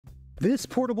This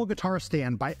portable guitar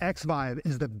stand by Xvive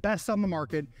is the best on the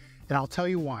market, and I'll tell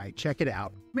you why. Check it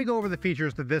out. Let me go over the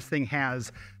features that this thing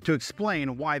has to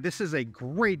explain why this is a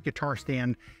great guitar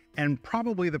stand and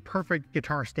probably the perfect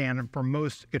guitar stand for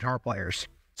most guitar players.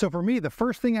 So for me, the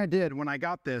first thing I did when I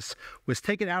got this was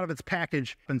take it out of its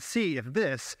package and see if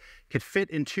this could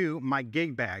fit into my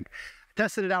gig bag. I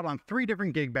tested it out on 3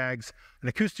 different gig bags: an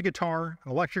acoustic guitar,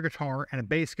 an electric guitar, and a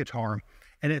bass guitar.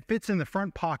 And it fits in the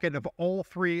front pocket of all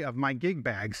 3 of my gig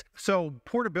bags. So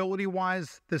portability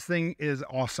wise, this thing is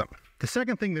awesome. The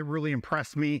second thing that really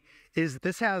impressed me is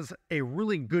this has a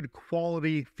really good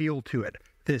quality feel to it.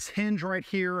 This hinge right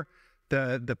here,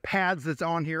 the pads that's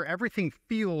on here, everything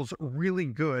feels really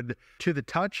good to the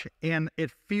touch, and it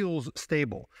feels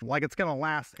stable, like it's gonna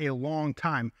last a long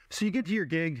time. So you get to your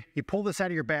gig, you pull this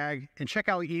out of your bag, and check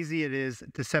how easy it is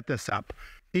to set this up.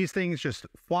 These things just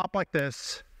flop like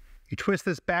this. You twist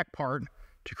this back part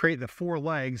to create the 4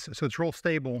 legs so it's real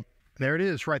stable. There it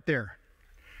is right there.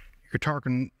 Your guitar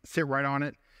can sit right on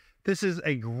it. This is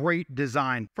a great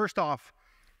design. First off,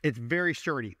 it's very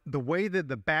sturdy. The way that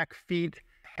the back feet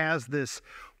has this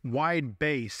wide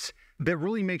base that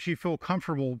really makes you feel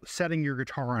comfortable setting your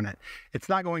guitar on it. It's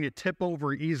not going to tip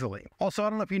over easily. Also, I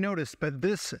don't know if you noticed, but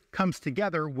this comes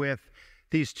together with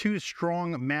these 2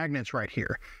 strong magnets right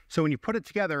here. So when you put it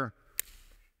together,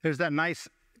 there's that nice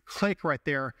click right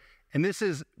there, and this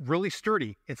is really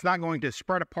sturdy. It's not going to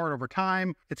spread apart over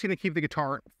time. It's going to keep the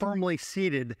guitar firmly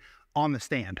seated on the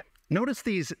stand. Notice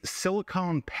these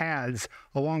silicone pads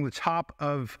along the top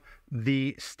of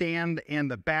the stand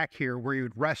and the back here where you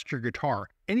would rest your guitar.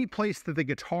 Any place that the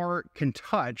guitar can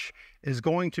touch is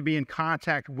going to be in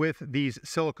contact with these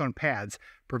silicone pads,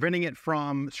 preventing it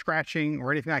from scratching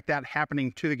or anything like that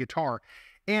happening to the guitar.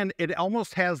 And it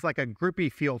almost has like a grippy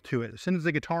feel to it. As soon as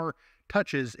the guitar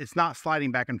touches, it's not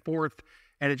sliding back and forth,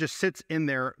 and it just sits in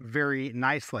there very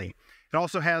nicely. It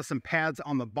also has some pads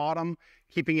on the bottom,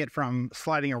 keeping it from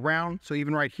sliding around. So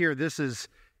even right here,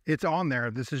 it's on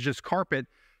there. This is just carpet,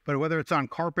 but whether it's on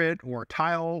carpet or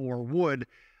tile or wood,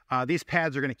 these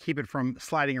pads are going to keep it from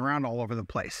sliding around all over the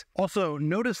place. Also,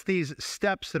 notice these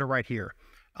steps that are right here.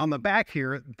 On the back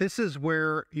here, this is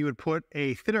where you would put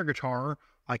a thinner guitar,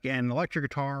 like an electric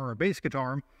guitar or a bass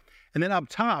guitar. And then up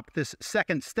top, this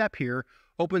second step here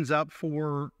opens up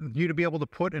for you to be able to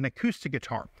put an acoustic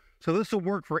guitar. So this will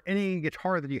work for any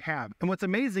guitar that you have. And what's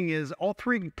amazing is all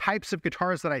 3 types of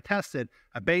guitars that I tested,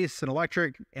 a bass, an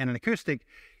electric, and an acoustic,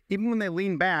 even when they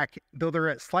lean back, though they're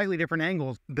at slightly different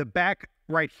angles, the back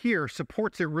right here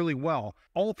supports it really well.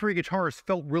 All 3 guitars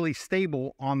felt really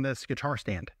stable on this guitar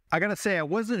stand. I gotta say, I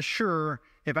wasn't sure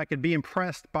if I could be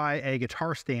impressed by a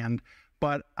guitar stand,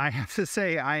 but I have to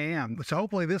say I am. So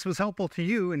hopefully this was helpful to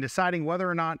you in deciding whether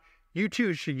or not you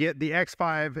too should get the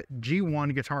Xvive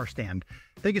G1 guitar stand.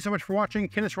 Thank you so much for watching.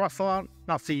 Kennis out, and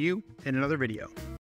I'll see you in another video.